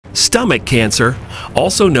Stomach cancer,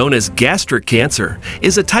 also known as gastric cancer,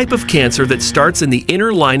 is a type of cancer that starts in the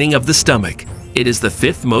inner lining of the stomach. It is the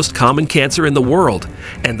fifth most common cancer in the world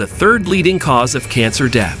and the third leading cause of cancer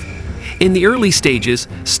death. In the early stages,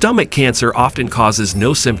 stomach cancer often causes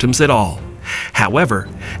no symptoms at all. However,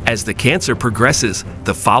 as the cancer progresses,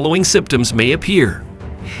 the following symptoms may appear: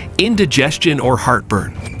 indigestion or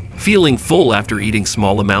heartburn, feeling full after eating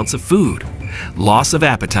small amounts of food, loss of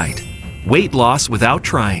appetite, weight loss without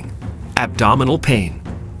trying, abdominal pain,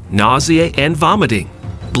 nausea and vomiting,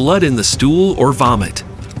 blood in the stool or vomit,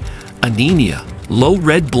 anemia, low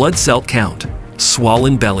red blood cell count,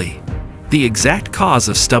 swollen belly. The exact cause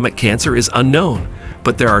of stomach cancer is unknown,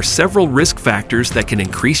 but there are several risk factors that can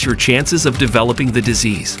increase your chances of developing the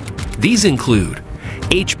disease. These include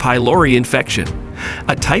H. pylori infection,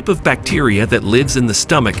 a type of bacteria that lives in the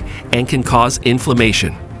stomach and can cause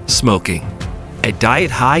inflammation, smoking, a diet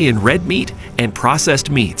high in red meat and processed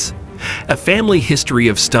meats, a family history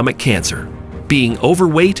of stomach cancer, being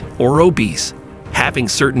overweight or obese, having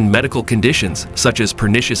certain medical conditions such as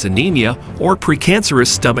pernicious anemia or precancerous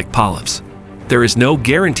stomach polyps. There is no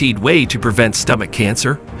guaranteed way to prevent stomach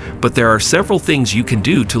cancer, but there are several things you can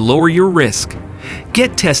do to lower your risk.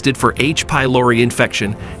 Get tested for H. pylori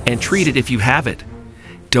infection and treat it if you have it.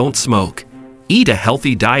 Don't smoke. Eat a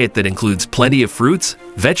healthy diet that includes plenty of fruits,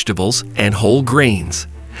 vegetables, and whole grains.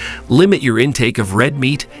 Limit your intake of red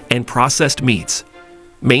meat and processed meats.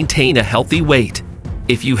 Maintain a healthy weight.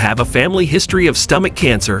 If you have a family history of stomach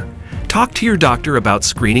cancer, talk to your doctor about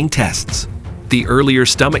screening tests. The earlier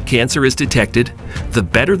stomach cancer is detected, the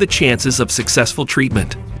better the chances of successful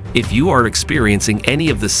treatment. If you are experiencing any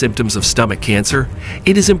of the symptoms of stomach cancer,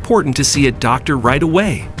 it is important to see a doctor right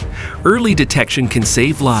away. Early detection can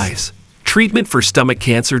save lives. Treatment for stomach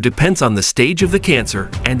cancer depends on the stage of the cancer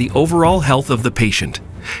and the overall health of the patient.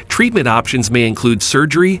 Treatment options may include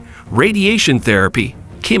surgery, radiation therapy,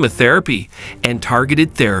 chemotherapy, and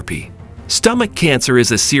targeted therapy. Stomach cancer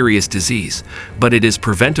is a serious disease, but it is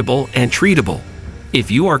preventable and treatable. If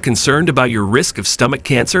you are concerned about your risk of stomach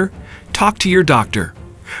cancer, talk to your doctor.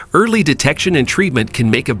 Early detection and treatment can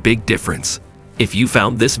make a big difference. If you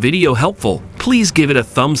found this video helpful, please give it a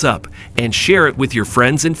thumbs up and share it with your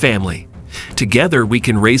friends and family. Together, we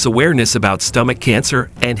can raise awareness about stomach cancer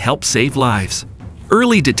and help save lives.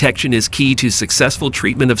 Early detection is key to successful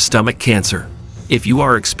treatment of stomach cancer. If you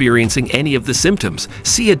are experiencing any of the symptoms,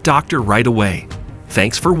 see a doctor right away.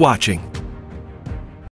 Thanks for watching.